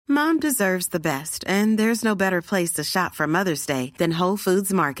Mom deserves the best, and there's no better place to shop for Mother's Day than Whole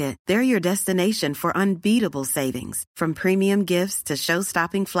Foods Market. They're your destination for unbeatable savings, from premium gifts to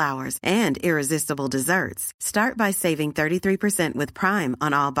show-stopping flowers and irresistible desserts. Start by saving 33% with Prime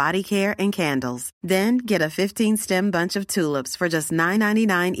on all body care and candles. Then get a 15-stem bunch of tulips for just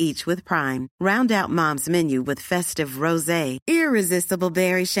 $9.99 each with Prime. Round out Mom's menu with festive rosé, irresistible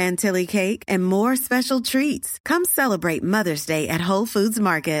berry chantilly cake, and more special treats. Come celebrate Mother's Day at Whole Foods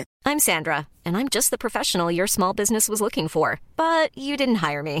Market. I'm Sandra, and I'm just the professional your small business was looking for. But you didn't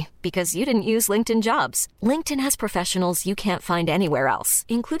hire me because you didn't use LinkedIn Jobs. LinkedIn has professionals you can't find anywhere else,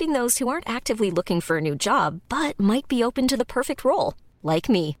 including those who aren't actively looking for a new job, but might be open to the perfect role, like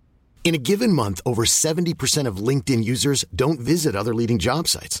me. In a given month, over 70% of LinkedIn users don't visit other leading job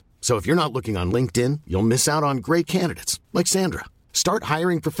sites. So if you're not looking on LinkedIn, you'll miss out on great candidates like Sandra. Start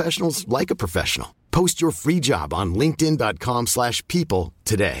hiring professionals like a professional. Post your free job on linkedin.com/people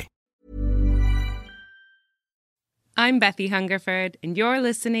today. I'm Bethy Hungerford, and you're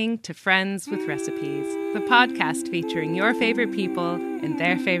listening to Friends with Recipes, the podcast featuring your favorite people and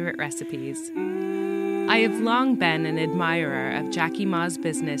their favorite recipes. I have long been an admirer of Jackie Ma's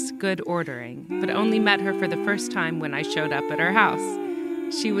business, Good Ordering, but only met her for the first time when I showed up at her house.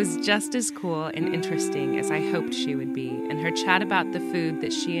 She was just as cool and interesting as I hoped she would be, and her chat about the food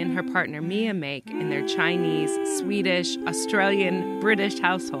that she and her partner Mia make in their Chinese, Swedish, Australian, British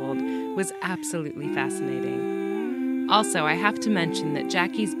household was absolutely fascinating. Also, I have to mention that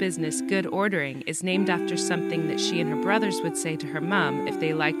Jackie's business, Good Ordering, is named after something that she and her brothers would say to her mum if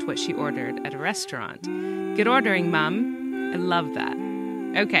they liked what she ordered at a restaurant. Good ordering, Mum. I love that.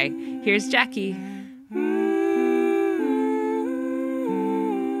 Okay, here's Jackie.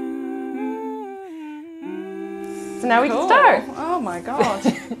 So now we can start. Oh my God.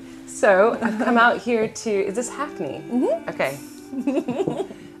 So I've come out here to, is this Hackney? Mm-hmm. Okay.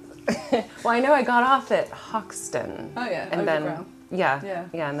 Well, I know I got off at Hoxton. Oh yeah, and overground. then yeah,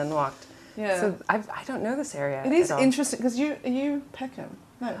 and then walked. Yeah. So I don't know this area. It is at all. interesting because are you Peckham?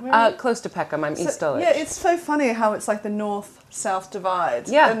 No, where are you? Close to Peckham. I'm East Dulwich. Yeah, it's so funny how it's like the north-south divide.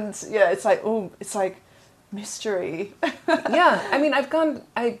 Yeah. And yeah, it's like mystery. Yeah, I mean,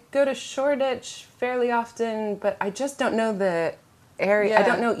 I go to Shoreditch fairly often, but I just don't know the area. Yeah. I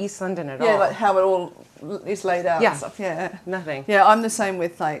don't know East London at all. Yeah, like how it all is laid out. Yeah. And stuff. Yeah. Nothing. Yeah, I'm the same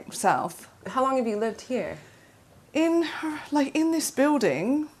with like south. How long have you lived here? In this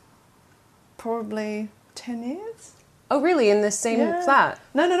building, probably 10 years. Oh, really? In the same flat?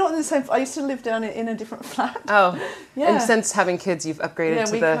 No, not in the same. I used to live down in a different flat. Oh, yeah. And since having kids, you've upgraded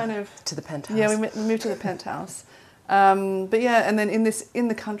to the penthouse. Yeah, we moved to the penthouse. But yeah, and then in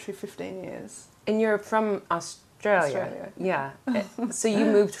the country, 15 years. And you're from Australia. Yeah. So you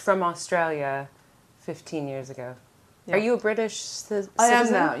moved from Australia 15 years ago. Yeah. Are you a British citizen? I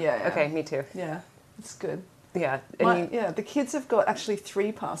am now. Yeah. Okay, me too. Yeah, it's good. Yeah. The kids have got actually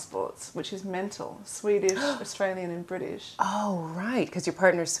 3 passports, which is mental. Swedish, Australian and British. Oh, right, because your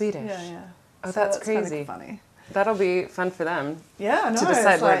partner's Swedish. Yeah. Oh, so that's crazy. Kind of funny. That'll be fun for them. Yeah, I know. To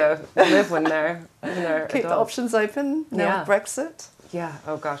decide where to live when they're keep the options open. Now with Brexit. Yeah.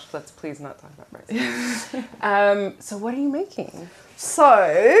 Oh gosh, let's please not talk about Brexit. So what are you making?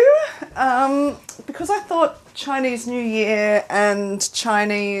 So, because I thought Chinese New Year and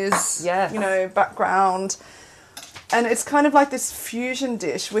Chinese, background, and it's kind of like this fusion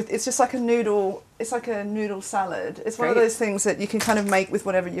dish it's just like a noodle. It's like a noodle salad. It's one of those things that you can kind of make with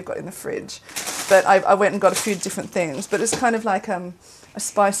whatever you've got in the fridge. But I went and got a few different things. But it's kind of like a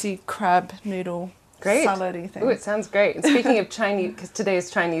spicy crab noodle. Salad-y thing. Ooh, it sounds great. And speaking of Chinese, because today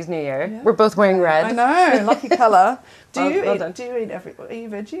is Chinese New Year, we're both wearing red. I know, lucky colour. Do you eat every? Are you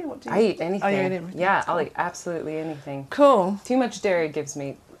veggie? What do you I eat anything. Oh, you eat everything. Yeah, I'll eat absolutely anything. Cool. Too much dairy gives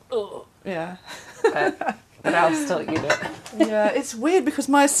me. Yeah. But I'll still eat it. Yeah, it's weird because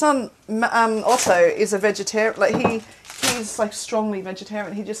my son Otto is a vegetarian. Like he's like strongly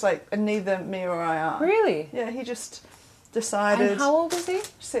vegetarian. He just and neither me or I are. Really? Yeah, he just decided. And how old is he?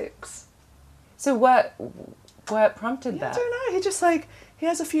 6. So what prompted that? I don't know. He just he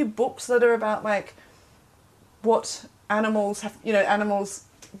has a few books that are about what animals have. Animals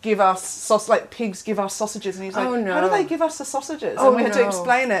give us pigs give us sausages, and he's like, oh, no. How do they give us the sausages? Oh, and we had to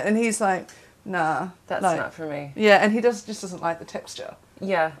explain it, and he's like, nah, that's not for me. Yeah, and he just doesn't like the texture.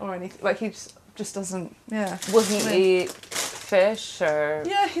 Yeah. Or anything. He just doesn't. Yeah. Will he eat fish or?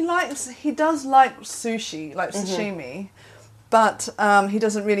 Yeah, he does like sushi, sashimi. But he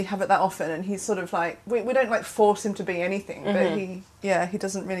doesn't really have it that often, and he's sort of we don't force him to be anything, but he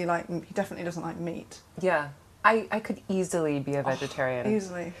doesn't really he definitely doesn't like meat. Yeah, I could easily be a vegetarian.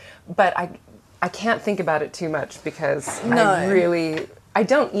 Easily. But I can't think about it too much because I really I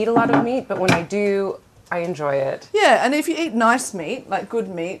don't eat a lot of meat, but when I do, I enjoy it. Yeah, and if you eat nice meat, like good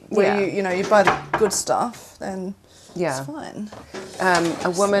meat, where you buy the good stuff, then it's fine. A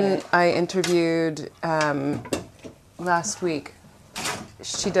woman I interviewed last week,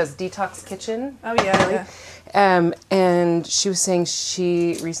 she does Detox Kitchen. Oh yeah. And she was saying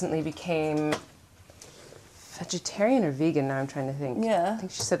she recently became vegetarian or vegan. Now I'm trying to think. Yeah. I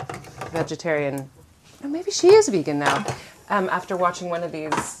think she said vegetarian. Or maybe she is vegan now. After watching one of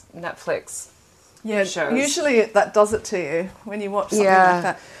these Netflix shows. Usually that does it to you when you watch something like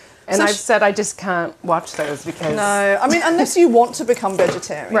that. And so I've said I just can't watch those because... No, I mean, unless you want to become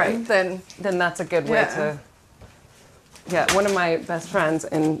vegetarian, right. then that's a good way to... Yeah, one of my best friends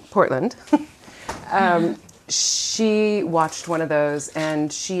in Portland, she watched one of those,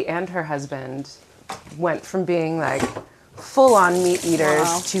 and she and her husband went from being like full-on meat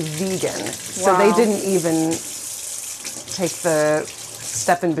eaters to vegan. So they didn't even take the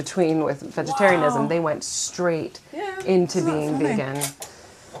step in between with vegetarianism. They went straight into being vegan.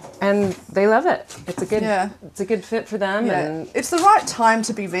 And they love it. It's a good fit for them. Yeah. And it's the right time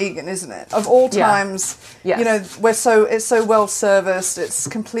to be vegan, isn't it? Of all times, yes. you know, it's so well serviced. It's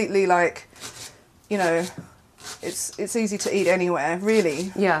completely like, you know, it's easy to eat anywhere,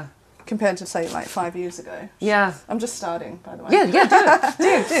 really. Yeah. Compared to say like 5 years ago. Yeah. I'm just starting, by the way. Yeah, do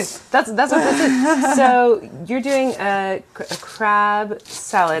it. That's what this is. So you're doing a crab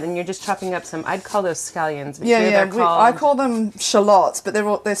salad, and you're just chopping up some. I'd call those scallions. But I call them shallots, but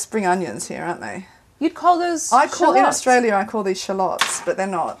they're spring onions here, aren't they? You'd call those. In Australia I call these shallots, but they're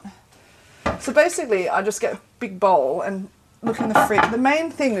not. So basically, I just get a big bowl and look in the fridge. The main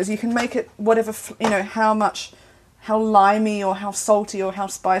thing is you can make it whatever how limey or how salty or how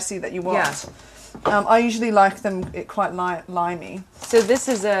spicy that you want. Yeah. I usually like them quite limey. So this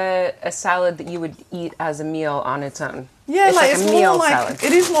is a salad that you would eat as a meal on its own. Yeah, it's like a meal salad.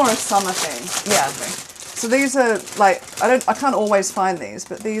 It is more a summer thing. Yeah. So these are like I can't always find these,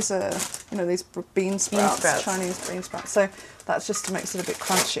 but these are these bean sprouts, Chinese bean sprouts. So that's just makes it a bit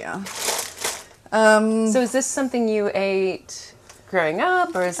crunchier. So is this something you ate growing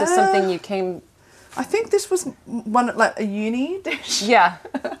up, or is this something you came? I think this was one like a uni dish. Yeah.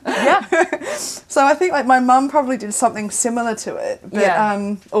 So I think like my mum probably did something similar to it,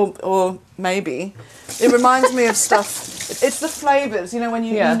 but or maybe it reminds me of stuff. It's the flavors, when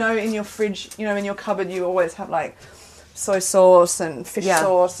you in your fridge, in your cupboard, you always have like soy sauce and fish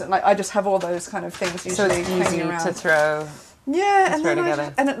sauce, and like I just have all those kind of things usually. So it's easy around. To throw. Yeah, and throw then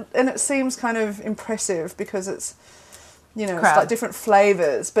together. and it seems kind of impressive because it's. It's crab. like different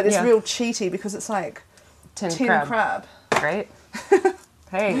flavours, but it's real cheaty because it's like tin crab. Right?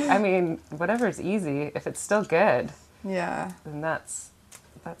 Hey, I mean, whatever's easy, if it's still good. Yeah. Then that's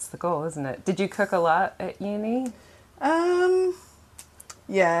the goal, isn't it? Did you cook a lot at uni?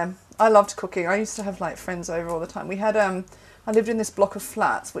 Yeah, I loved cooking. I used to have like friends over all the time. We had I lived in this block of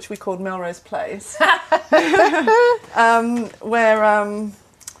flats which we called Melrose Place, where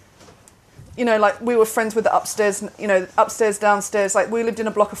like we were friends with the upstairs, downstairs. Like we lived in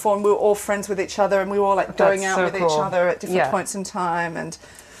a block of 4 and we were all friends with each other, and we were all like going out with each other at different points in time. And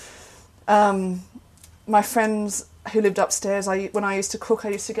my friends who lived upstairs, when I used to cook, I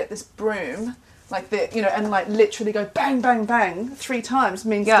used to get this broom, like and like literally go bang, bang, bang 3 times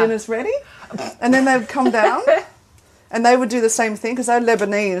means dinner's ready. And then they would come down and they would do the same thing because they're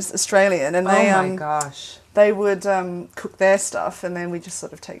Lebanese, Australian, and they oh my gosh. They would cook their stuff, and then we just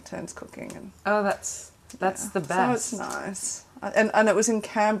sort of take turns cooking. And that's the best. So it's nice, and it was in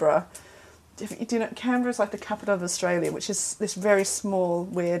Canberra. Do you know Canberra is like the capital of Australia, which is this very small,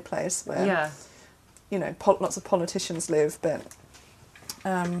 weird place where lots of politicians live, but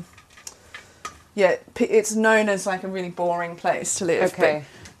it's known as like a really boring place to live. Okay. But,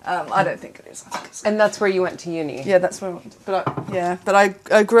 I don't think it is. And that's where you went to uni? Yeah, that's where I went. But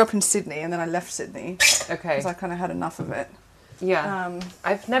I grew up in Sydney, and then I left Sydney. Okay. Because I kind of had enough of it. Yeah.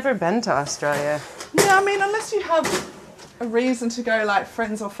 I've never been to Australia. Yeah, I mean, unless you have a reason to go, like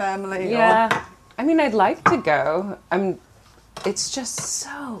friends or family. Yeah. I mean, I'd like to go. It's just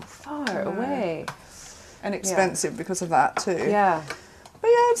so far away. And expensive because of that, too. Yeah. But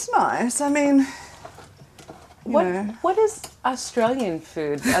yeah, it's nice. I mean... What is Australian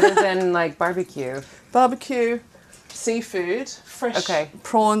food other than like barbecue? Barbecue, seafood, fresh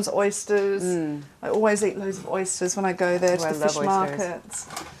prawns, oysters. I always eat loads of oysters when I go there to the fish markets.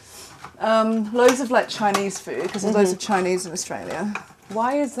 Loads of like Chinese food because there's loads of Chinese in Australia.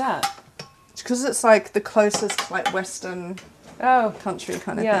 Why is that? Because it's like the closest like Western country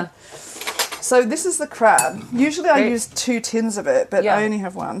kind of thing. So this is the crab. Usually I use 2 tins of it, but I only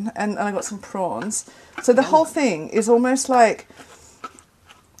have 1. And I got some prawns. So the whole thing is almost like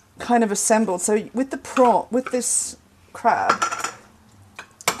kind of assembled. So with this crab,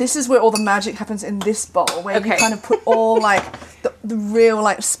 this is where all the magic happens in this bowl, where you kind of put all like the real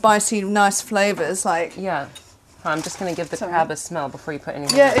like spicy, nice flavors. Like I'm just gonna give the crab a smell before you put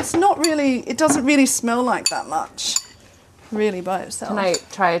anything. Yeah, it's not really. It doesn't really smell like that much, really by itself. Can I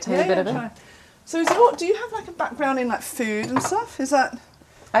try a tiny bit of it? Try. So do you have like a background in like food and stuff? Is that?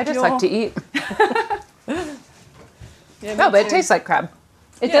 I just like to eat. No, but it tastes like crab.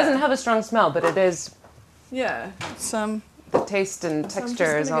 It doesn't have a strong smell, but it is. Yeah, it's the taste and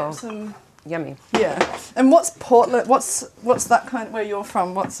texture is all yummy. Yeah, and what's Portland? What's that kind? Where you're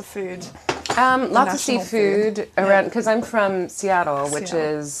from? What's the food? Lots of seafood around because I'm from Seattle, which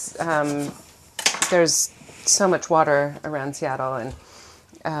is there's so much water around Seattle,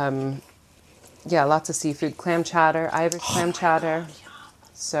 and lots of seafood. Clam chowder, Irish clam chowder,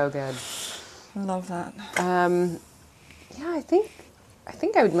 so good. I love that. I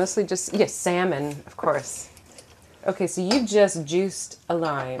think I would mostly just salmon, of course. Okay, so you just juiced a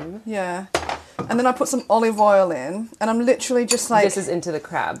lime. Yeah. And then I put some olive oil in, and I'm literally just like... This is into the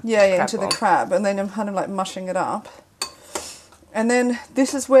crab. Yeah, into the crab, and then I'm kind of like mushing it up. And then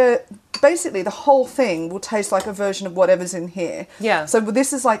this is where, basically, the whole thing will taste like a version of whatever's in here. Yeah. So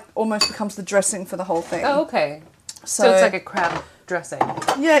this is like, almost becomes the dressing for the whole thing. Oh, okay. So it's like a crab dressing.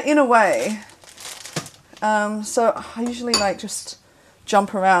 Yeah, in a way. So I usually like just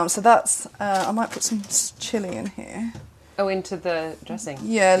jump around. So that's, I might put some chili in here. Oh, into the dressing.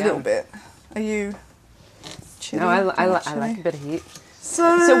 Yeah, a little bit. Are you chili? No, I like a bit of heat.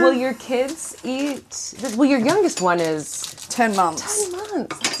 So will your kids eat? Well, your youngest one is 10 months. 10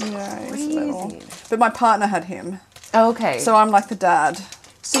 months. That's crazy. Little. But my partner had him. Oh, okay. So I'm like the dad.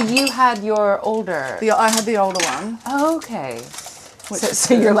 So you had your older. I had the older one. Oh, okay.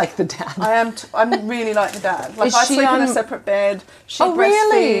 So you're like the dad. I'm really like the dad. Like I sleep in a separate bed. She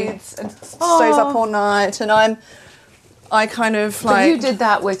breastfeeds and stays up all night, and I kind of like. But you did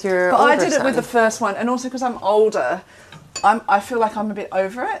that with your. But older I did son. it with the first one, and also because I'm older, I feel like I'm a bit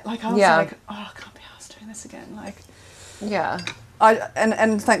over it. Like I was like, I can't be asked doing this again. Like. Yeah.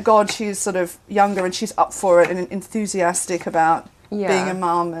 And thank God she's sort of younger and she's up for it and enthusiastic about being a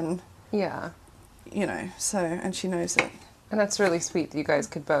mum and. Yeah. You know, and she knows it. And that's really sweet that you guys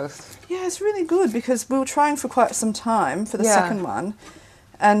could both. Yeah, it's really good because we were trying for quite some time for the second one.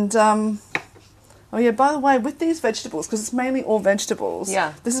 And, by the way, with these vegetables, because it's mainly all vegetables,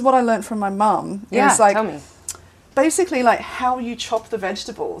 this is what I learned from my mum. Yeah, it's like, tell me. Basically, like, how you chop the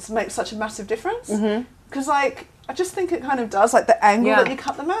vegetables makes such a massive difference. Because, like, I just think it kind of does, like, the angle that you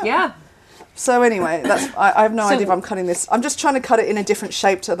cut them at. Yeah. So anyway, I have no idea if I'm cutting this. I'm just trying to cut it in a different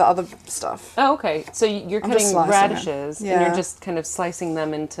shape to the other stuff. Oh, okay. So you're cutting radishes and you're just kind of slicing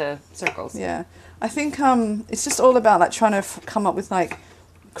them into circles. Yeah. I think it's just all about like trying to come up with like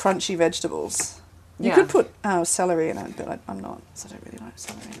crunchy vegetables. You could put celery in it, but I'm not, so I don't really like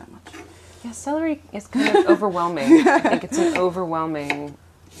celery that much. Yeah, celery is kind of overwhelming. I think it's an overwhelming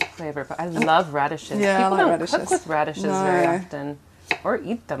flavor, but I love radishes. Yeah, People I like don't radishes. cook with radishes very often, or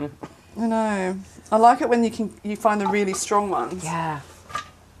eat them. I know. I like it when you find the really strong ones. Yeah.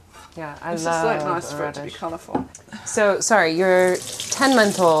 Yeah, I it's love just like nice for it to be colourful. So, sorry, your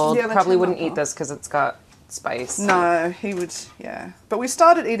 10-month-old probably wouldn't eat this because it's got spice. No, he would, But we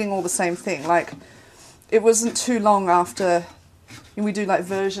started eating all the same thing. Like, it wasn't too long after... And we do like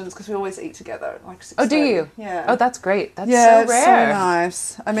versions because we always eat together. Like 6:30. Oh, do you? Yeah. Oh, that's great. That's so it's rare. So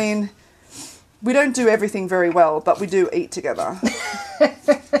nice. I mean, we don't do everything very well, but we do eat together.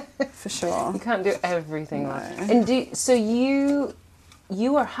 For sure. You can't do everything well. And so you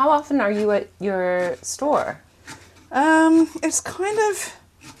are, how often are you at your store? It's kind of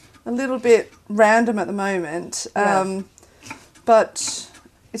a little bit random at the moment. But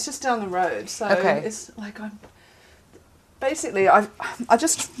it's just down the road. So it's like basically, I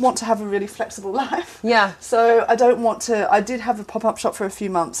just want to have a really flexible life. Yeah. So I don't want to... I did have a pop-up shop for a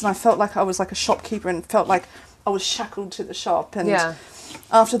few months, and I felt like I was like a shopkeeper and felt like I was shackled to the shop. And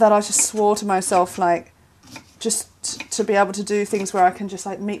after that, I just swore to myself, like, just to be able to do things where I can just,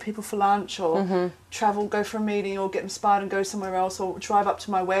 like, meet people for lunch or travel, go for a meeting or get inspired and go somewhere else or drive up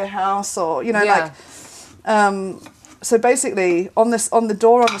to my warehouse or, you know, like... so basically, on the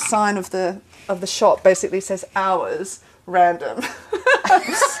door on the sign of the shop basically says hours... random.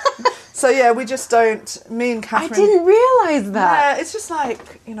 So we just don't. Me and Catherine. I didn't realise that. Yeah, it's just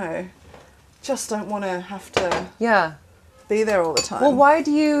like, you know, just don't want to have to. Be there all the time. Well, why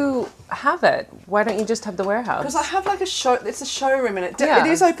do you have it? Why don't you just have the warehouse? Because I have like a show. It's a showroom, and it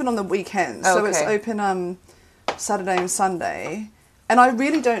is open on the weekends. So it's open Saturday and Sunday, And I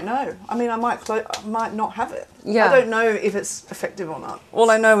really don't know. I mean, I might not have it. Yeah. I don't know if it's effective or not. All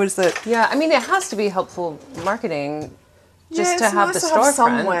I know is that... Yeah, I mean, it has to be helpful marketing just to it's have nice the to have storefront.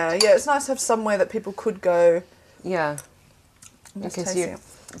 somewhere. Yeah, it's nice to have somewhere that people could go. Yeah. Just Okay, taste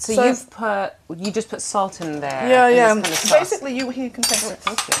it. so you just put salt in there. Yeah, and yeah. this kind of sauce. Basically, you can taste it.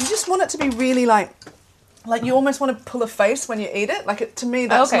 Thank you. You just want it to be really like you almost want to pull a face when you eat it. Like to me,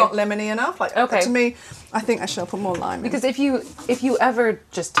 that's Okay. not lemony enough. Like Okay. to me, I think actually I'll put more lime in. Because if you ever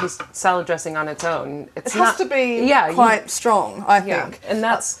just taste salad dressing on its own, it has to be quite strong, I think. And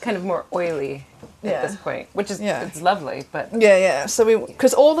that's kind of more oily Yeah. at this point, which is Yeah. it's lovely, but Yeah, yeah. So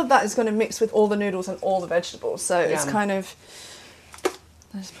because all of that is going to mix with all the noodles and all the vegetables, so it's Yum. kind of.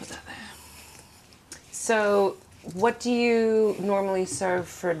 Let's put that there. So, what do you normally serve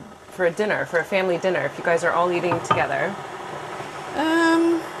for a dinner, for a family dinner, if you guys are all eating together?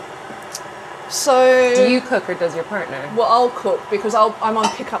 So. Do you cook or does your partner? Well, I'll cook because I'm on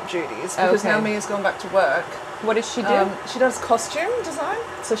pickup duties because Okay. Naomi has gone back to work. What does she do? She does costume design,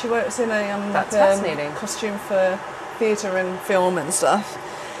 so she works in a That's fascinating. costume for theatre and film and stuff.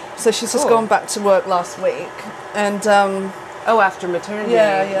 So she's just Cool. gone back to work last week, and After maternity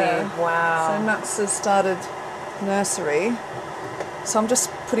yeah, leave. yeah. Wow. So Max has started nursery. So I'm just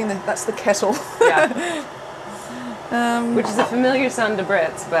putting that's the kettle. Yeah. Which is a familiar sound to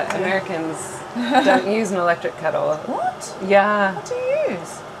Brits, but Americans don't use an electric kettle. What? Yeah. What do you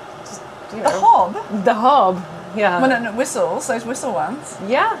use? You The know, hob. The hob. Yeah. When it whistles, those whistle ones.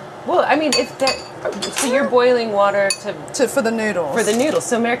 Yeah. Well, I mean, so you're boiling water For the noodles. for the noodles.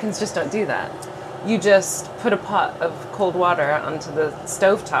 So Americans just don't do that. You just put a pot of cold water onto the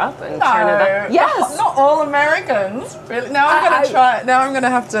stovetop and turn it up. Yes. Not all Americans. Really? Now I'm going to try it. Now I'm going to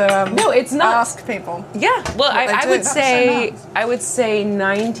have to No, it's not. ask people. Yeah. Well, they I do. would That's so say nice. I would say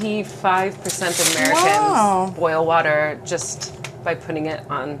 95% of Americans Wow. boil water just by putting it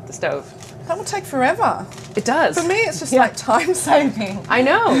on the stove. That will take forever. It does. For me, it's just like time saving. I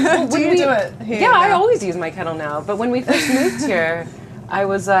know. Well, Do when you do it here Yeah, I now? always use my kettle now. But when we first moved here, I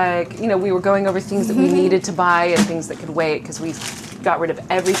was like, we were going over things that we needed to buy and things that could wait because we got rid of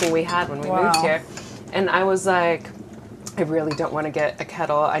everything we had when we moved Wow. here. And I was like, I really don't want to get a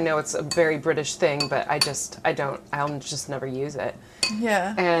kettle. I know it's a very British thing, but I'll just never use it.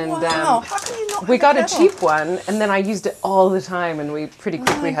 Yeah. And wow. How can you not we have got a kettle? cheap one, and then I used it all the time, and we pretty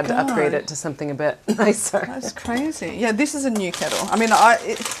quickly my had to upgrade God. it to something a bit nicer. That's crazy. Yeah, this is a new kettle. I mean,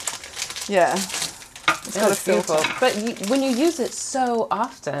 yeah. It's got a That's beautiful. filter. But when you use it so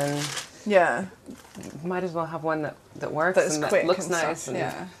often, Yeah. you might as well have one that works That is and quick that looks and stuff, nice and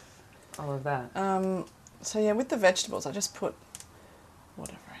yeah. all of that. So yeah, with the vegetables, I just put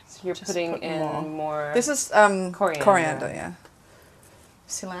whatever. You're just putting put in more. This is Coriander. yeah.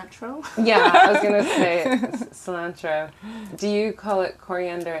 Cilantro. Yeah, I was gonna say cilantro. Do you call it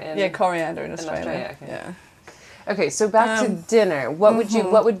coriander in? Yeah, coriander in Australia. Australia, okay. Yeah. Okay, so back to dinner. What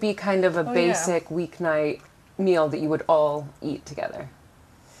would be kind of a yeah. basic weeknight meal that you would all eat together?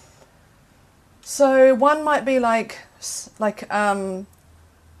 So one might be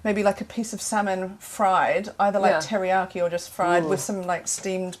maybe like a piece of salmon fried, either like Yeah. teriyaki or just fried Ooh. with some like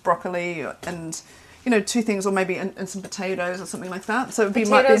steamed broccoli and two things, or maybe and some potatoes or something like that. So it would be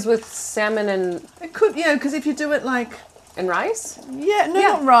Potatoes with salmon it could because if you do it like and rice?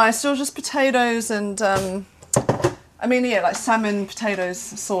 not rice, or just potatoes and like salmon, potatoes,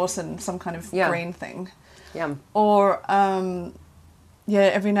 sauce and some kind of green thing. Yum. Or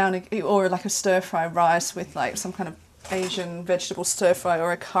every now and again, or like a stir fry rice with like some kind of Asian vegetable stir fry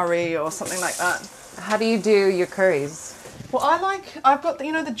or a curry or something like that. How do you do your curries? Well, I've got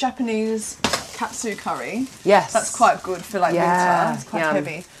the Japanese katsu curry. Yes. That's quite good for like winter. It's quite yum.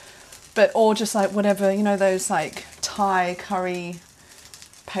 heavy. But or just like whatever, those like Thai curry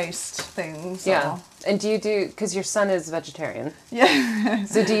paste things. Yeah. Or, And do you because your son is vegetarian? yeah.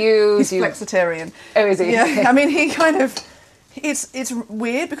 So do you... He's flexitarian. Oh, is he? Yeah. I mean, he kind of... It's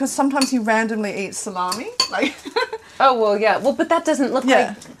weird because sometimes he randomly eats salami. Like... Oh, well, yeah. Well, but that doesn't look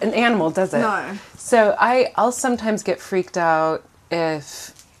like an animal, does it? No. So I'll sometimes get freaked out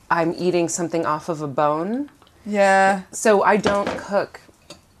if I'm eating something off of a bone. Yeah. So I don't cook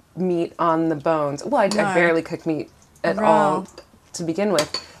meat on the bones. Well, I barely cook meat at all to begin with.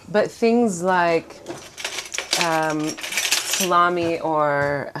 But things like salami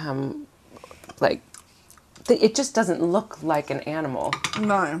or it just doesn't look like an animal.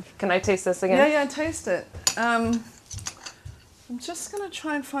 No. Can I taste this again? Yeah, taste it. I'm just going to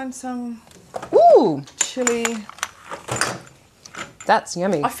try and find some Ooh, chili. that's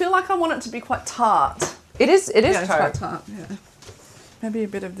yummy. I feel like I want it to be quite tart. It is Yeah, it's tart. quite tart, yeah. Maybe a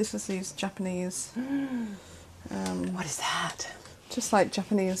bit of these Japanese. What is that? just like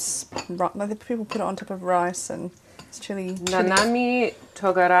Japanese, like people put it on top of rice and it's chili. Nanami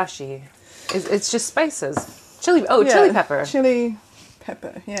togarashi. It's just spices. Chili pepper. Chili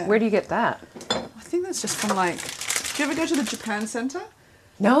pepper, yeah. Where do you get that? I think that's just from like... Do you ever go to the Japan Centre?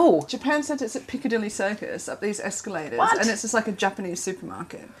 No. Japan Centre, it's at Piccadilly Circus, up these escalators. What? And it's just like a Japanese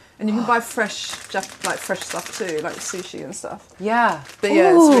supermarket. And you can buy fresh stuff too, like sushi and stuff. Yeah. But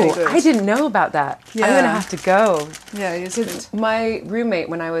yeah, it's really good. I didn't know about that. Yeah. I'm going to have to go. Yeah, it's good. My roommate,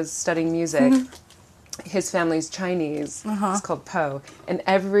 when I was studying music, his family's Chinese. It's called Po. And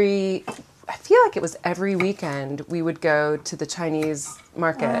I feel like it was every weekend we would go to the Chinese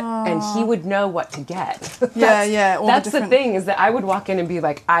market and he would know what to get. That's the thing, is that I would walk in and be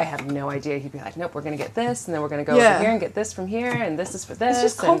like, I have no idea. He'd be like, nope, we're going to get this, and then we're going to go over here and get this from here, and this is for this.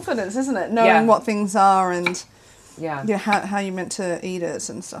 It's just confidence, isn't it? Knowing what things are and how you're meant to eat it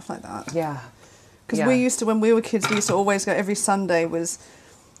and stuff like that. Yeah. Because we used to, when we were kids, we used to always go, every Sunday was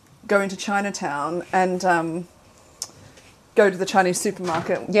going to Chinatown and... go to the Chinese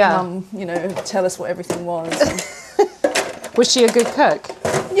supermarket. Mum, tell us what everything was. Was she a good cook?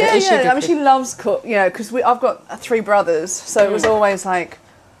 Yeah. I mean, she loves cook. Because I've got 3 brothers, so it was always like,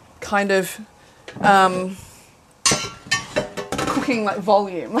 kind of, cooking like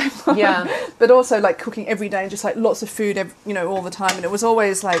volume. But also like cooking every day, just like lots of food, all the time. And it was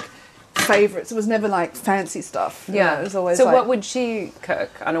always like favourites. It was never like fancy stuff. It was always. So what would she cook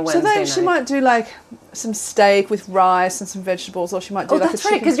on a Wednesday night? She might do like some steak with rice and some vegetables, or she might do like that's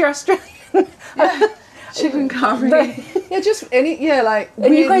right, because you're Australian. Chicken curry. just any like.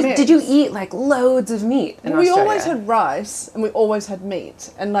 And you guys, did you eat like loads of meat in Australia? We always had rice and we always had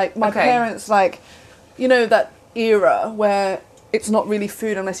meat, and like my parents, like, that era where it's not really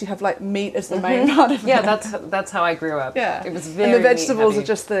food unless you have like meat as the main part of it. Yeah, that's how I grew up. Yeah, it was very. And the vegetables are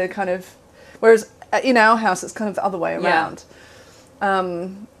just the kind of, whereas in our house it's kind of the other way around.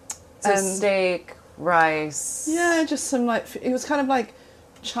 So steak, rice. Yeah, just some like, it was kind of like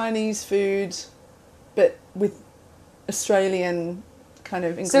Chinese food, but with Australian kind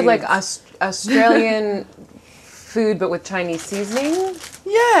of ingredients. So like Australian food, but with Chinese seasoning.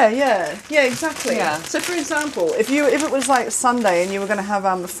 Yeah, exactly. Yeah. So, for example, if it was like Sunday and you were going to have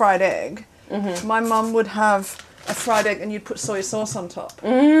a fried egg, my mum would have a fried egg and you'd put soy sauce on top.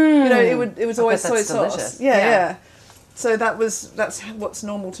 It was always soy sauce. Delicious. Yeah. So that's what's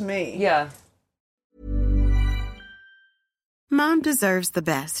normal to me. Yeah. Mom deserves the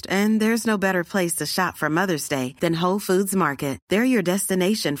best, and there's no better place to shop for Mother's Day than Whole Foods Market. They're your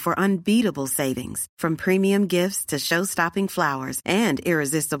destination for unbeatable savings, from premium gifts to show-stopping flowers and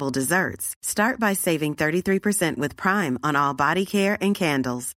irresistible desserts. Start by saving 33% with Prime on all body care and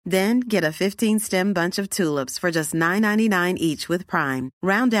candles. Then get a 15-stem bunch of tulips for just $9.99 each with Prime.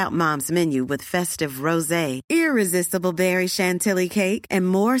 Round out Mom's menu with festive rosé, irresistible berry chantilly cake, and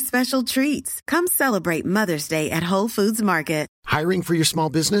more special treats. Come celebrate Mother's Day at Whole Foods Market. Hiring for your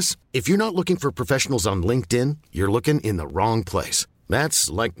small business? If you're not looking for professionals on LinkedIn, you're looking in the wrong place. That's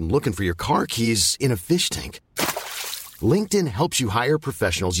like looking for your car keys in a fish tank. LinkedIn helps you hire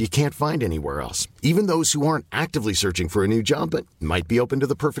professionals you can't find anywhere else, even those who aren't actively searching for a new job but might be open to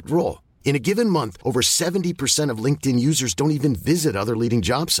the perfect role. In a given month, over 70% of LinkedIn users don't even visit other leading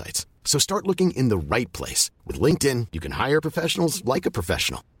job sites. So start looking in the right place. With LinkedIn, you can hire professionals like a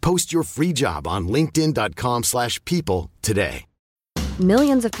professional. Post your free job on linkedin.com/people today.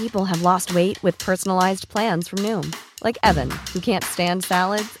 Millions of people have lost weight with personalized plans from Noom. Like Evan, who can't stand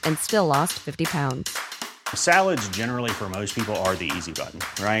salads and still lost 50 pounds. Salads generally for most people are the easy button,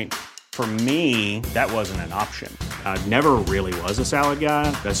 right? For me, that wasn't an option. I never really was a salad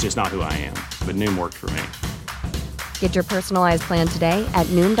guy. That's just not who I am. But Noom worked for me. Get your personalized plan today at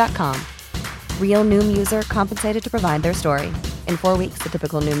Noom.com. Real Noom user compensated to provide their story. In 4 weeks, the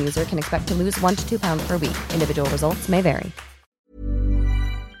typical Noom user can expect to lose 1 to 2 pounds per week. Individual results may vary.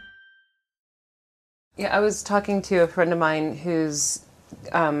 Yeah, I was talking to a friend of mine who's,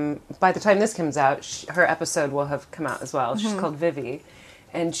 by the time this comes out, her episode will have come out as well. She's called Vivi,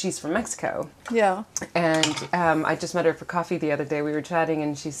 and she's from Mexico. Yeah. And I just met her for coffee the other day. We were chatting,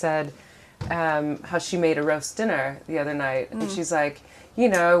 and she said how she made a roast dinner the other night. And she's like, she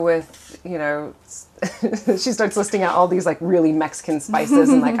starts listing out all these like really Mexican spices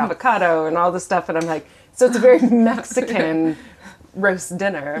and like avocado and all this stuff. And I'm like, so it's a very Mexican roast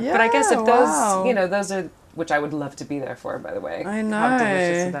dinner. Yeah, but I guess if those, those are, which I would love to be there for, by the way. I know. How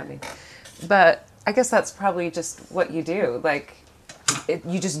delicious would that be? But I guess that's probably just what you do. Like,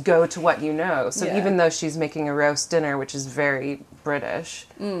 you just go to what you know. So even though she's making a roast dinner, which is very British,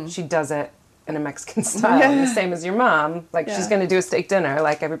 she does it in a Mexican style, the same as your mom. Like, she's going to do a steak dinner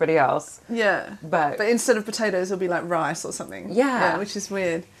like everybody else. Yeah. But instead of potatoes, it'll be like rice or something. Yeah. Which is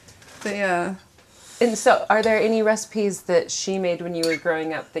weird. But yeah. And so, are there any recipes that she made when you were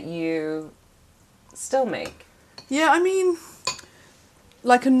growing up that you still make? Yeah, I mean,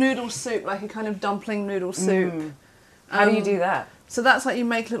 like a noodle soup, like a kind of dumpling noodle soup. How do you do that? So that's like you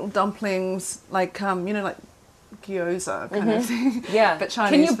make little dumplings, like, like gyoza kind of thing. Yeah. But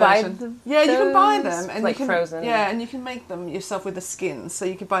Chinese Can you buy version. them? Yeah, you can buy them. And like you can, frozen? Yeah, and you can make them yourself with the skins. So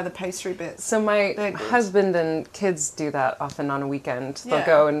you could buy the pastry bits. So my husband and kids do that often on a weekend. They'll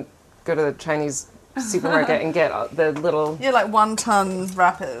go to the Chinese supermarket and get the little... Yeah, like 1-ton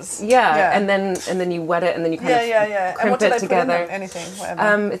wrappers. Yeah, and then you wet it and then you kind of and what do crimp they it together. Put in them? Anything,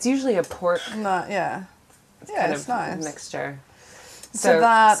 whatever. It's usually a pork. No, yeah. It's kind it's of nice. mixture. So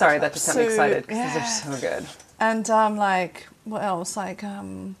that, sorry, that just got me excited because they're so good. And like, what else? Like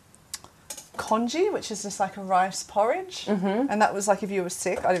congee, which is just like a rice porridge. And that was like if you were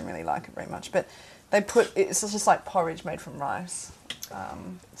sick. I didn't really like it very much, but it's just like porridge made from rice.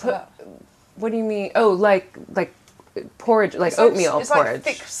 What do you mean? Oh, like porridge, like oatmeal it's porridge.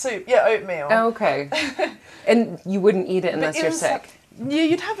 Like thick soup. Yeah, oatmeal. Oh, okay. And you wouldn't eat it unless you're sick. Yeah,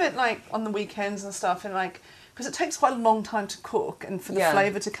 you'd have it like on the weekends and stuff, and like because it takes quite a long time to cook and for the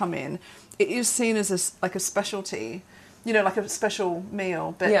flavour to come in. It is seen as a specialty, like a special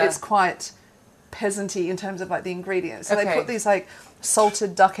meal, but it's quite peasanty in terms of like the ingredients. So they put these like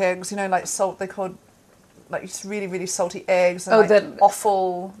salted duck eggs, like salt. They called like just really really salty eggs and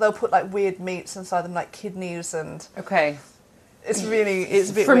offal. They'll put like weird meats inside them, like kidneys and. Okay. It's a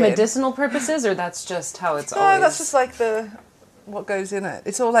bit for weird. Medicinal purposes, or that's just how it's always. No, that's just like what goes in it.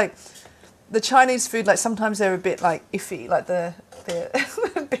 It's all like the Chinese food. Like sometimes they're a bit like iffy, like the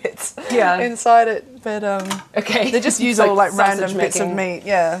bits inside it. But they just use all like random bits of meat.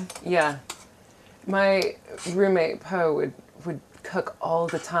 Yeah. Yeah. My roommate Po would cook all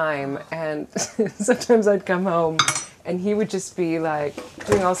the time, and sometimes I'd come home and he would just be like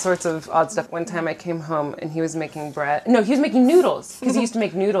doing all sorts of odd stuff. One time I came home and he was making bread. No, he was making noodles because he used to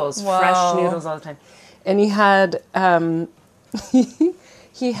make noodles, fresh noodles all the time. And he had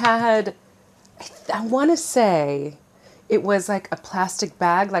he had, I want to say, it was like a plastic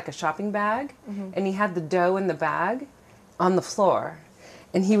bag, like a shopping bag, and he had the dough in the bag on the floor,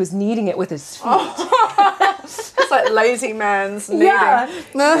 and he was kneading it with his feet. It's like lazy man's kneading.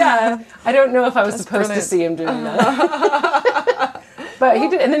 Yeah. I don't know if I was supposed to see him doing that. But he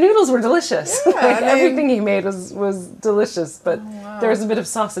did, and the noodles were delicious. Yeah, everything he made was delicious, but there was a bit of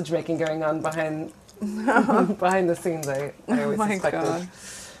sausage making going on behind the scenes, I always suspected.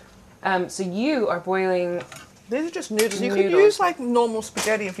 God. So you are boiling... These are just noodles. You could use like normal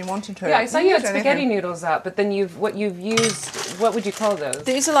spaghetti if you wanted to. Yeah, I saw you had spaghetti noodles out, but then what you've used, what would you call those?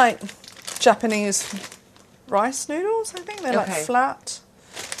 These are like Japanese rice noodles, I think. They're like flat.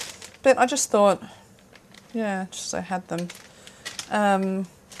 But I just thought, just I had them.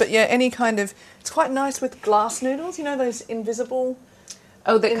 But yeah, any kind of... It's quite nice with glass noodles, those invisible...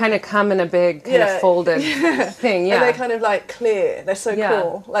 Oh, that kind of come in a big kind of folded thing, And they're kind of like clear. They're so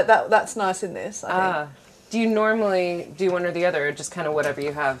cool. Like that's nice in this, I think. Do you normally do one or the other, or just kind of whatever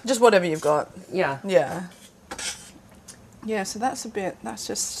you have? Just whatever you've got. Yeah. Yeah. Yeah, so that's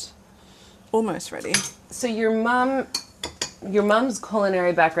just almost ready. So your mom's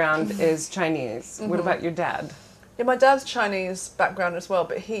culinary background is Chinese. What about your dad? Yeah, my dad's Chinese background as well,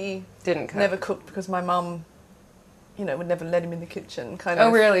 but he didn't cook. Never cooked because my mum, would never let him in the kitchen. Kind of.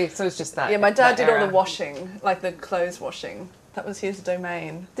 Oh, really? So it's just that. Yeah, my dad did all the washing, like the clothes washing. That was his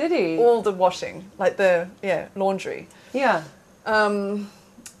domain. Did he? All the washing, like the laundry. Yeah. And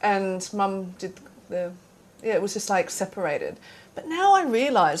Mum did it was just like separated. But now I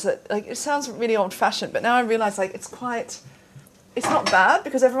realise that, like, it sounds really old-fashioned, but now I realise like it's not bad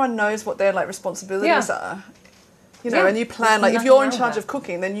because everyone knows what their like responsibilities are. And you plan, like, if you're in charge of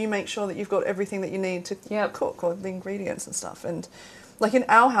cooking, then you make sure that you've got everything that you need to cook, or the ingredients and stuff. And like in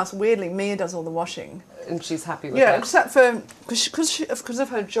our house, weirdly, Mia does all the washing. And she's happy with that. Yeah, except for, because of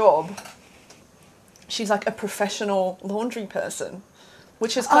her job, she's like a professional laundry person,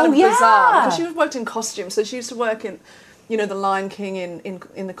 which is kind of bizarre. Because she worked in costumes, so she used to work in, the Lion King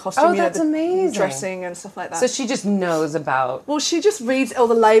in the costume. Oh, that's amazing. Dressing and stuff like that. So she just knows about... Well, she just reads all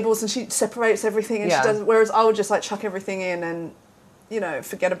the labels and she separates everything and she does. Whereas I would just like chuck everything in and,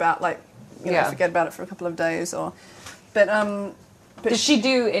 forget about forget about it for a couple of days But does she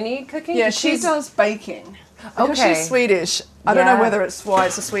do any cooking? Yeah, she does baking. Because she's Swedish. I don't know whether it's why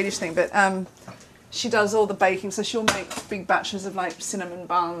it's a Swedish thing, but she does all the baking, so she'll make big batches of like cinnamon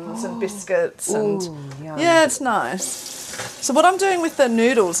buns and biscuits, and yeah, it's nice. So what I'm doing with the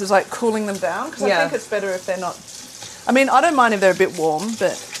noodles is like cooling them down, because I think it's better if they're not. I mean, I don't mind if they're a bit warm,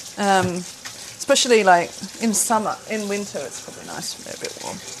 but especially like in summer, in winter, it's probably nice if they're a bit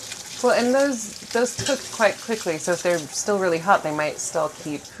warm. Well, and those cooked quite quickly, so if they're still really hot, they might still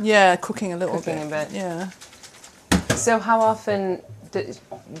keep cooking a little bit. Yeah. So how often?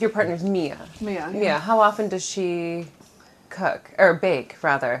 Your partner's Mia. Mia. How often does she cook or bake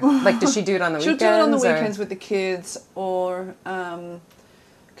rather? Like, does she do it on the weekends? She'll do it on the weekends with the kids, or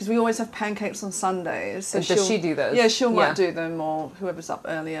because we always have pancakes on Sundays. So does she do those? Yeah, might do them, or whoever's up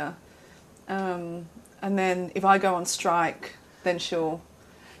earlier. And then if I go on strike, then she'll.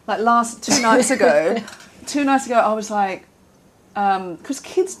 Like two nights ago, I was like, because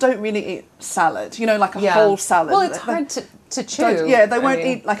kids don't really eat salad, like a whole salad. Well, it's hard to chew. They won't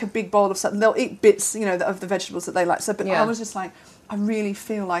eat like a big bowl of salad. They'll eat bits, of the vegetables that they like. So, but I was just like, I really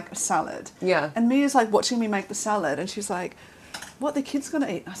feel like a salad. Yeah. And Mia's like watching me make the salad, and she's like, "What are the kids gonna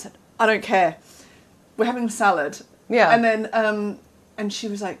eat?" I said, "I don't care. We're having salad." Yeah. And then, and she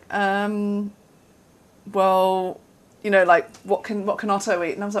was like, well, like what can Otto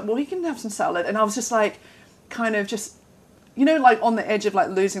eat? And I was like, well, he can have some salad. And I was just like, kind of just, like on the edge of like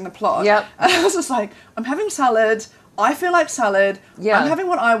losing the plot. Yep. And I was just like, I'm having salad. I feel like salad. Yeah. I'm having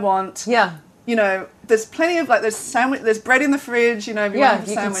what I want. Yeah. There's plenty of like, there's bread in the fridge, if you want to have a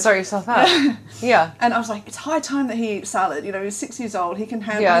you sandwich. can start yourself out. Yeah. And I was like, it's high time that he eats salad. He's 6 years old. He can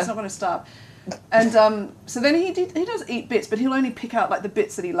handle. He's not going to starve. And so then he does eat bits, but he'll only pick out like the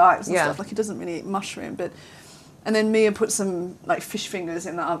bits that he likes and stuff. Like he doesn't really eat mushroom, but. And then Mia put some like fish fingers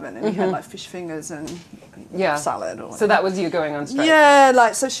in the oven, and he had like fish fingers and salad. Or so that was you going on strike. Yeah,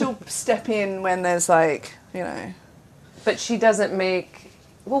 like so she'll step in when there's like But she doesn't make.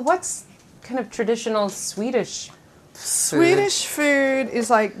 Well, what's kind of traditional Swedish food? Swedish food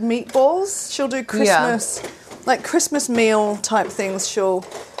is like meatballs. She'll do Christmas, like Christmas meal type things. She'll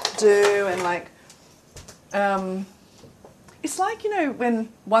do, and like, it's like when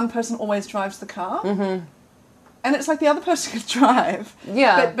one person always drives the car. Mm-hmm. And it's like the other person can drive.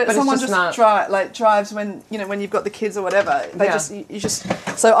 Yeah, but someone just drives when when you've got the kids or whatever. They just.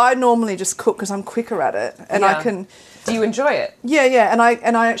 So I normally just cook because I'm quicker at it, and I can. Do you enjoy it? Yeah, and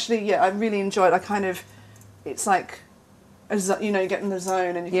I actually I really enjoy it. I kind of, it's like, you get in the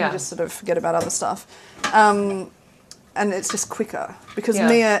zone and you can just sort of forget about other stuff, and it's just quicker because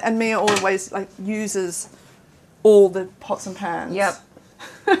Mia always like uses all the pots and pans. Yep.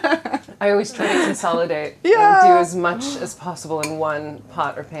 I always try to consolidate and do as much as possible in one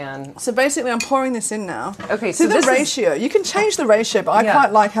pot or pan. So basically I'm pouring this in now. Okay, so the ratio. You can change the ratio, but I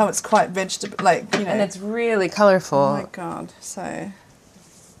quite like how it's quite vegetable, And it's really colourful. Oh my God. So, I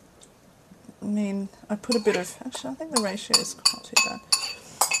mean, I put a bit of... Actually, I think the ratio is not too bad.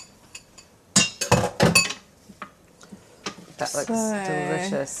 That looks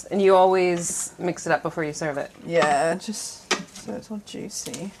delicious. And you always mix it up before you serve it? Yeah, just... So it's all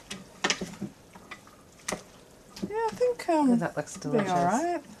juicy. Yeah, I think that looks delicious. All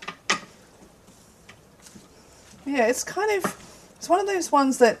right. Yeah, it's one of those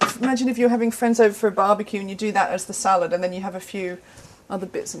ones that, imagine if you're having friends over for a barbecue and you do that as the salad and then you have a few other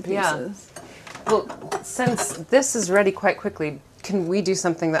bits and pieces. Yeah. Well, since this is ready quite quickly, can we do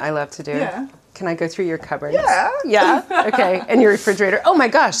something that I love to do? Yeah. Can I go through your cupboards? Yeah. Yeah? Okay. And your refrigerator. Oh my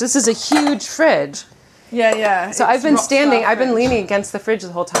gosh, this is a huge fridge. Yeah. So I've been leaning against the fridge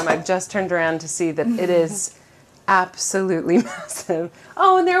the whole time. I've just turned around to see that it is absolutely massive.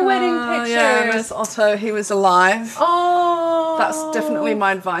 Oh, and they're wedding pictures. Yeah, there's Otto. He was alive. Oh. That's definitely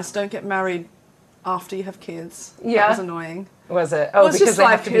my advice. Don't get married after you have kids. Yeah. That was annoying. Was it? Oh, because they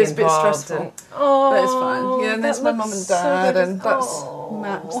have to be involved. It was a bit stressful. But it's fine. Yeah, and there's my mum and dad, and that's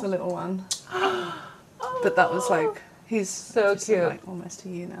Max, the little one. But that was like, he's so cute. Like almost a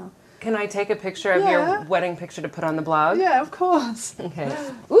year now. Can I take a picture of your wedding picture to put on the blog? Yeah, of course. Okay.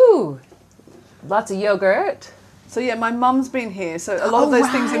 Ooh, lots of yogurt. So yeah, my mum's been here. So a lot of those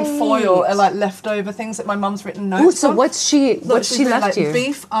things in foil are like leftover things that my mum's written notes on. So what's she left like you?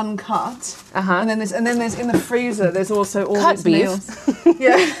 Beef uncut. Uh-huh. And then there's in the freezer. There's also all cut these beef. meals.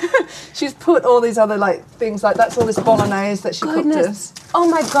 Yeah, she's put all these other like things like that's all this bolognese that she cooked us. Oh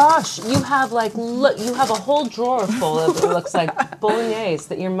my gosh, you have you have a whole drawer full of it looks like bolognese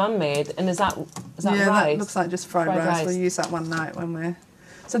that your mum made, and is that rice? Yeah, that looks like just fried rice. We'll use that one night when we're.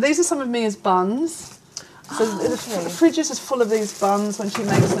 So these are some of Mia's buns. So the fridge is just full of these buns when she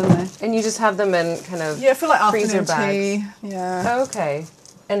makes them there. And you just have them in kind of for like freezer afternoon tea. bags. Yeah. Okay.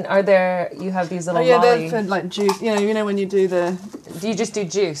 And you have these little they're for like juice. You know when you do Do you just do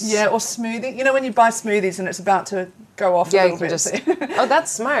juice? Yeah, or smoothie. You know when you buy smoothies and it's about to go off a little bit. Oh,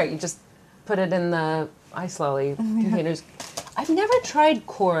 that's smart. You just put it in the ice lolly containers. I've never tried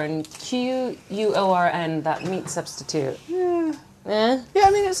corn, Quorn, that meat substitute. Yeah. Eh? Yeah,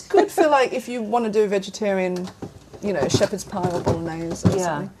 I mean, it's good for, like, if you want to do vegetarian, shepherd's pie or bolognese or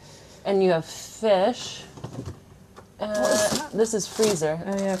something. And you have fish. This is freezer.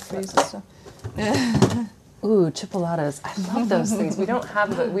 Oh, yeah, freezer stuff. Ooh, chipolatas. I love those things. We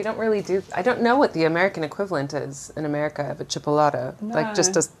don't really do... I don't know what the American equivalent is in America of a chipolata. No. Like,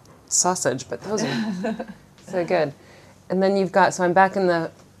 just a sausage, but those are so good. And then you've got... So I'm back in the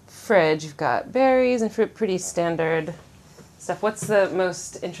fridge. You've got berries and fruit, pretty standard stuff. What's the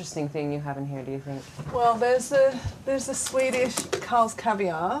most interesting thing you have in here, do you think? Well, there's the Swedish Karl's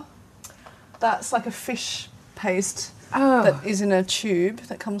caviar. That's like a fish paste that is in a tube,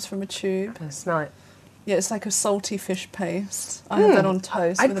 that comes from a tube. I smell it. Yeah, it's like a salty fish paste. I have that on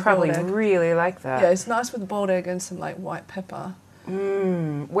toast with a boiled egg. I'd probably really like that. Yeah, it's nice with a boiled egg and some like white pepper.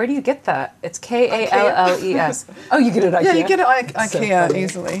 Where do you get that? It's Kalles. Oh, you get it at IKEA? Yeah, you get it at IKEA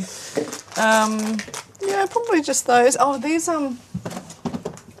easily. Yeah, probably just those. Oh, these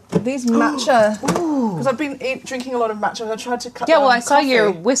matcha. Because I've been drinking a lot of matcha. I tried to cut down I saw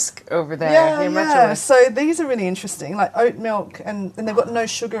your whisk over there. Yeah, your matcha whisk. So these are really interesting, like oat milk, and they've got no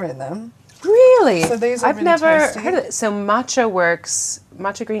sugar in them. Really? So these are I've really never tasty. heard of it. So matcha works,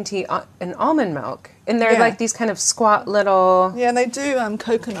 matcha green tea and almond milk. And they're like these kind of squat little... Yeah, and they do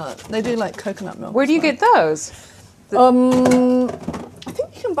coconut. They do like coconut milk. Where do you get those? I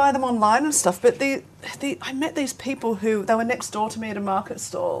think you can buy them online and stuff, but I met these people who, they were next door to me at a market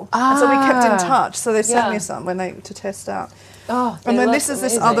stall. And so we kept in touch. So they sent me some to test out. Oh, and then this is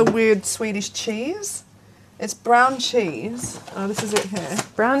this other weird Swedish cheese. It's brown cheese. Oh, this is it here.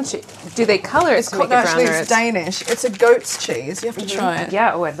 Brown cheese. Do they color it to make it brown? Actually, it's Danish. It's a goat's cheese. You have to try it.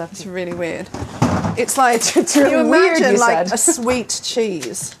 Yeah, I'd love to. It's really weird. It's like, it's really you weird, imagine you like said. a sweet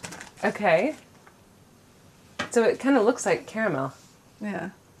cheese. Okay. So it kind of looks like caramel.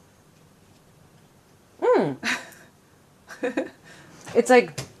 Yeah. It's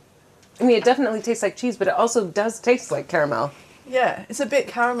like, I mean, it definitely tastes like cheese, but it also does taste like caramel. Yeah, it's a bit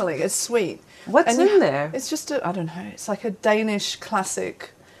caramelly. It's sweet. What's in there? It's just I don't know. It's like a Danish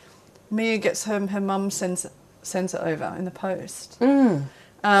classic. Mia gets her mum sends it over in the post.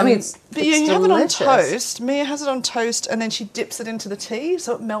 I mean, but you have it on toast. Mia has it on toast, and then she dips it into the tea,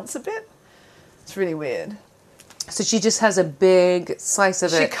 so it melts a bit. It's really weird. So she just has a big slice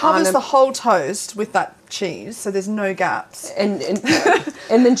of it. She covers the whole toast with that cheese, so there's no gaps. And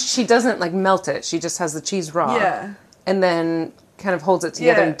then she doesn't like melt it. She just has the cheese raw. Yeah. And then kind of holds it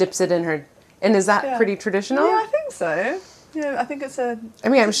together and dips it in her. And is that pretty traditional? Yeah, I think so. Yeah, I think it's a... I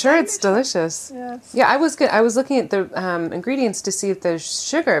mean, I'm sure it's delicious. Yes. Yeah, I was looking at the ingredients to see if there's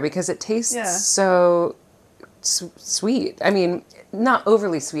sugar because it tastes so sweet. I mean, not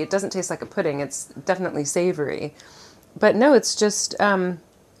overly sweet. It doesn't taste like a pudding. It's definitely savory. But no, it's just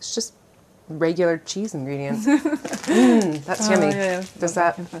regular cheese ingredients. That's yummy. Yeah. Does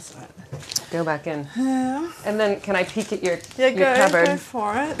that go back in? Yeah. And then can I peek at your cupboard? Go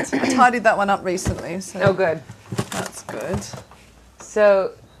for it. I tidied that one up recently. So oh, good. That's good.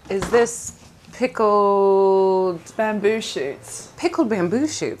 So is this pickled... bamboo shoots. Pickled bamboo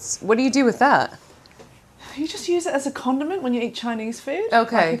shoots. What do you do with that? You just use it as a condiment when you eat Chinese food.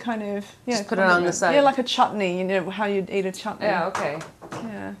 Okay. Like a kind of... Yeah, just put it on the side. Yeah, like a chutney. You know how you'd eat a chutney. Yeah, okay.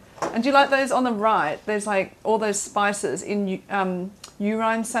 Yeah. And do you like those on the right? There's like all those spices in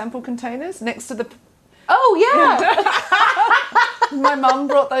urine sample containers next to the... Oh, yeah! My mum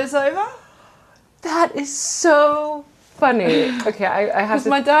brought those over. That is so funny. Okay, I have to... Because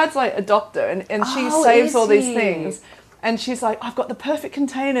my dad's like a doctor and she saves all these things. And she's like, I've got the perfect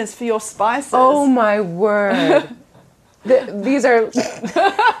containers for your spices. Oh, my word. These are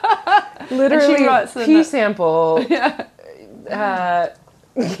literally pee sample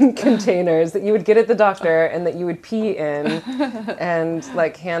containers that you would get at the doctor and that you would pee in and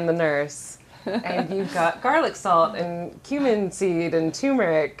like hand the nurse. And you've got garlic salt and cumin seed and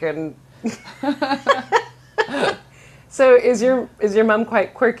turmeric and... So is your mum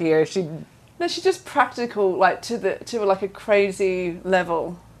quite quirky, or is she? No, she's just practical, like to like a crazy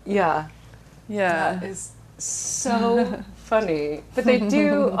level. Yeah, yeah. That is so funny. But they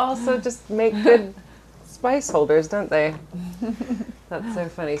do also just make good spice holders, don't they? That's so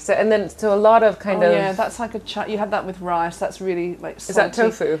funny. So a lot of kind of yeah, that's like you have that with rice. That's really like salty. Is that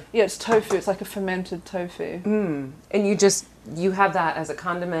tofu? Yeah, it's tofu. It's like a fermented tofu. And you have that as a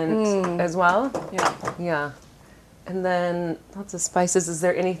condiment as well? Yeah. Yeah. And then lots of spices. Is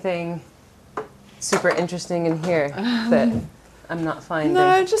there anything super interesting in here that I'm not finding?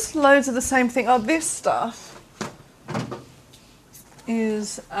 No, just loads of the same thing. Oh, this stuff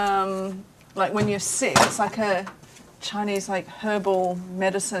is like when you're sick, it's like a Chinese like herbal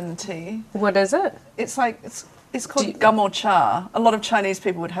medicine tea. What is it? It's like it's called gum or cha. A lot of Chinese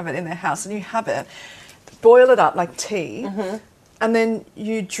people would have it in their house, and you have it, boil it up like tea, and then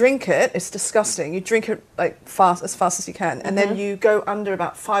you drink it. It's disgusting. You drink it like as fast as you can, and then you go under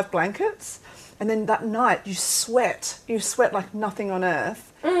about 5 blankets, and then that night you sweat. You sweat like nothing on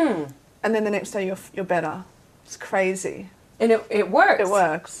earth, and then the next day you're better. It's crazy. And it works. It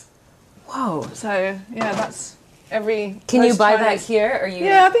works. Whoa. So yeah, that's every. Can you buy that here? Or you?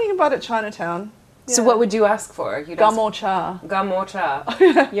 Yeah, I think you can buy it at Chinatown. So what would you ask for? Gum or cha. Gum or cha.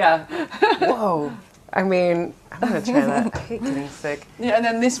 Yeah. Whoa. I mean, I'm going to try that. I hate getting sick. Yeah, and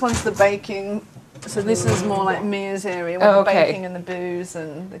then this one's the baking. So this is more like Mia's area with the baking and the booze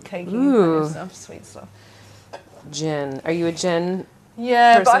and the caking and stuff, sweet stuff. Gin. Are you a gin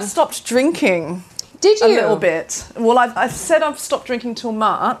person? But I person? stopped drinking. Did you? A little bit. Well, I've said I've stopped drinking till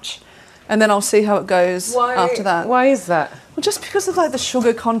March, and then I'll see how it goes after that. Why is that? Well, just because of like the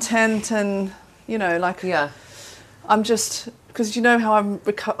sugar content and, you know, like... Yeah. I'm just... Because you know how I'm in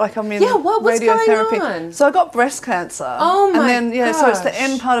what was radiotherapy. going on? So I got breast cancer. Oh my And then, so it's the gosh.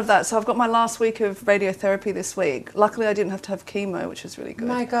 end part of that. So I've got my last week of radiotherapy this week. Luckily, I didn't have to have chemo, which is really good.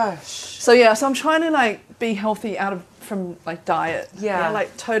 My gosh. So yeah, so I'm trying to like be healthy from like diet. Yeah. You know,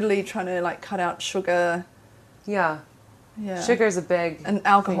 like totally trying to like cut out sugar. Yeah. Yeah. Sugar's a big... And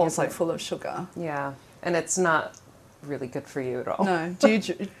alcohol's like full of sugar. Yeah. And it's not really good for you at all. No. Do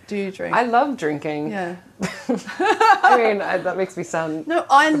you drink? I love drinking. Yeah. I mean, that makes me sound No,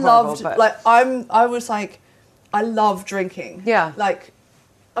 I horrible, loved but- like I love drinking. Yeah. Like,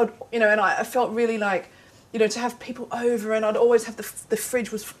 and I felt really like, to have people over, and I'd always have the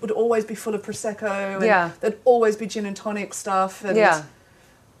fridge would always be full of prosecco. And Yeah. There'd always be gin and tonic stuff. And, Yeah.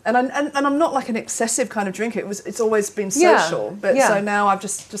 And I'm not like an excessive kind of drinker. It's always been social. But so now I've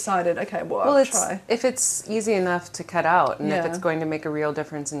just decided, okay, I'll try. If it's easy enough to cut out, and if Yeah. it's going to make a real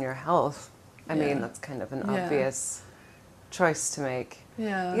difference in your health, I mean, that's kind of an obvious choice to make.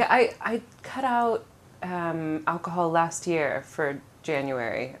 Yeah. Yeah, I cut out alcohol last year for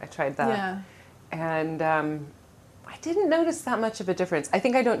January. I tried that. Yeah. And I didn't notice that much of a difference. I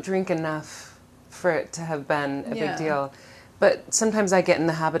think I don't drink enough for it to have been a big deal. But sometimes I get in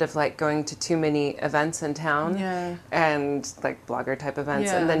the habit of like going to too many events in town and like blogger type events,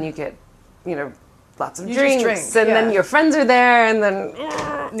 and then you get, lots of drinks, and then your friends are there, and then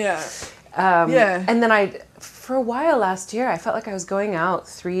and then for a while last year, I felt like I was going out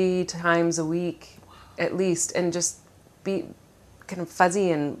 3 times a week at least, and just be kind of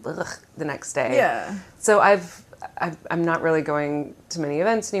fuzzy and the next day. Yeah. So I'm not really going to many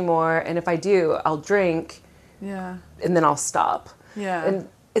events anymore, and if I do, I'll drink. Yeah. And then I'll stop. Yeah. And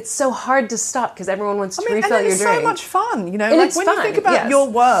it's so hard to stop because everyone wants to refill and your it's drink. so much fun, And like it's when fun, you think about your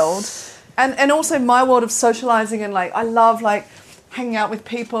world and also my world of socializing, and like I love like hanging out with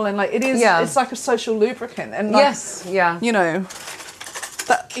people, and like it's like a social lubricant, and like,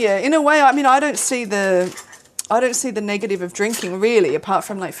 in a way, I mean, I don't see the negative of drinking really, apart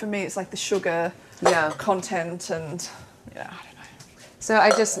from like for me it's like the sugar content, and I don't know. So I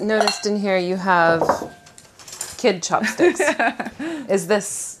just noticed in here you have kid chopsticks. Is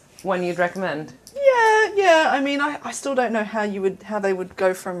this one you'd recommend? Yeah. I mean, I still don't know how they would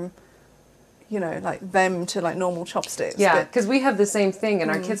go from, like them to like normal chopsticks. Yeah, because we have the same thing, and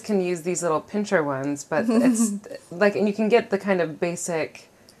our kids can use these little pincher ones, but it's like, and you can get the kind of basic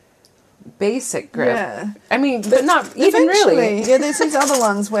grip. Yeah. I mean, but not even really. Yeah, there's these other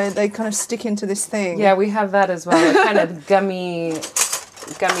ones where they kind of stick into this thing. Yeah, we have that as well. A kind of gummy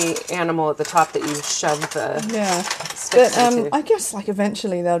animal at the top that you shove the sticks into. I guess like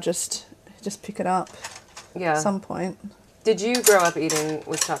eventually they'll just pick it up at some point. Did you grow up eating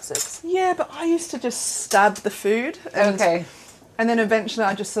with chopsticks? Yeah, but I used to just stab the food. And then eventually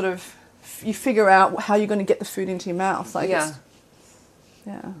I just sort of, you figure out how you're going to get the food into your mouth. Like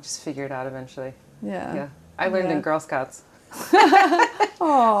Just figure it out eventually. Yeah. I learned in Girl Scouts.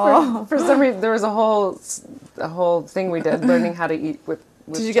 Oh. For some reason, there was a whole thing we did learning how to eat with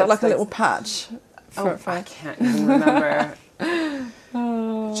Did you get like a little patch? I can't even remember.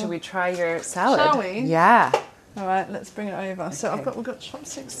 Should we try your salad? Shall we? Yeah. All right, let's bring it over. Okay. So we've got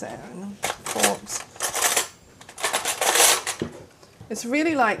chopsticks there and forks. It's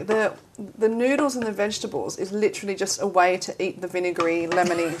really like the noodles and the vegetables is literally just a way to eat the vinegary,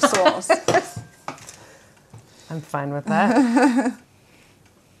 lemony sauce. I'm fine with that.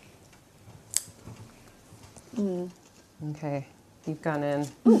 Okay, you've gone in.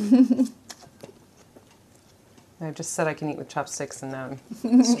 I just said I can eat with chopsticks, and now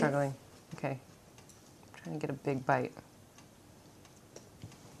I'm struggling. Okay, I'm trying to get a big bite.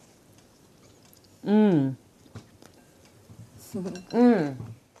 You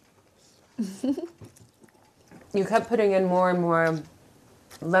kept putting in more and more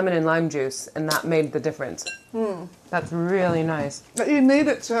lemon and lime juice, and that made the difference. That's really nice. But you need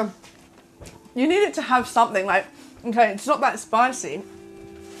it to have something like, okay, it's not that spicy,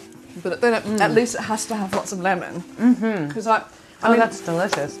 but then at least it has to have lots of lemon. Because I mean, that's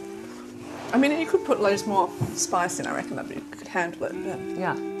delicious. I mean, you could put loads more spice in. I reckon that you could handle it. But.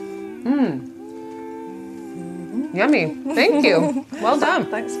 Yeah. Yummy. Thank you. Well done.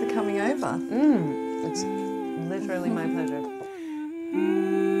 Thanks for coming over. It's literally my pleasure.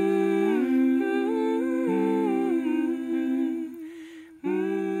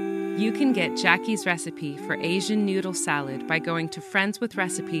 You can get Jackie's recipe for Asian noodle salad by going to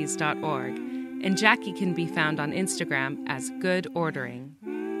friendswithrecipes.org, and Jackie can be found on Instagram as Good Ordering.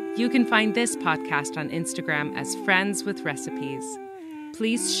 You can find this podcast on Instagram as Friends with Recipes.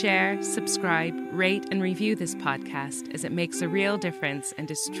 Please share, subscribe, rate, and review this podcast, as it makes a real difference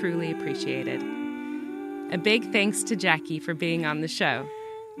and is truly appreciated. A big thanks to Jackie for being on the show.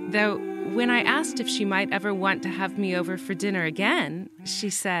 Though, when I asked if she might ever want to have me over for dinner again, she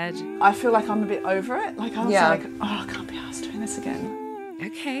said, I feel like I'm a bit over it. Like, I was like, oh, I can't be asked doing this again.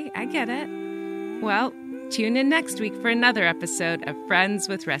 Okay, I get it. Well, tune in next week for another episode of Friends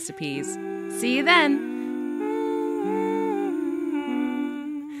with Recipes. See you then!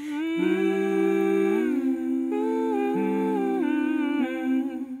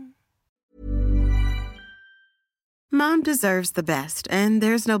 Mom deserves the best, and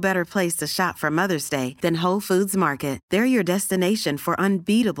there's no better place to shop for Mother's Day than Whole Foods Market. They're your destination for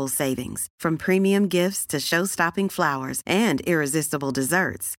unbeatable savings, from premium gifts to show-stopping flowers and irresistible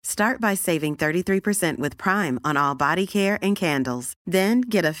desserts. Start by saving 33% with Prime on all body care and candles. Then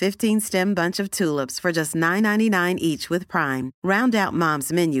get a 15-stem bunch of tulips for just $9.99 each with Prime. Round out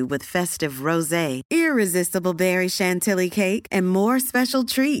Mom's menu with festive rosé, irresistible berry chantilly cake, and more special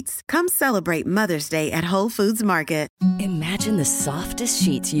treats. Come celebrate Mother's Day at Whole Foods Market. Imagine the softest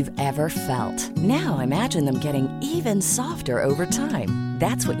sheets you've ever felt. Now imagine them getting even softer over time.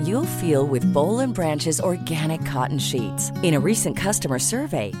 That's what you'll feel with Boll & Branch's organic cotton sheets. In a recent customer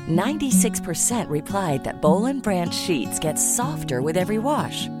survey, 96% replied that Boll & Branch sheets get softer with every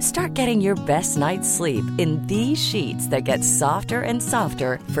wash. Start getting your best night's sleep in these sheets that get softer and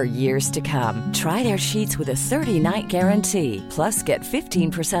softer for years to come. Try their sheets with a 30-night guarantee. Plus, get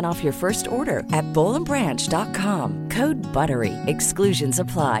 15% off your first order at bollandbranch.com. Code BUTTERY. Exclusions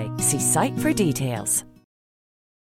apply. See site for details.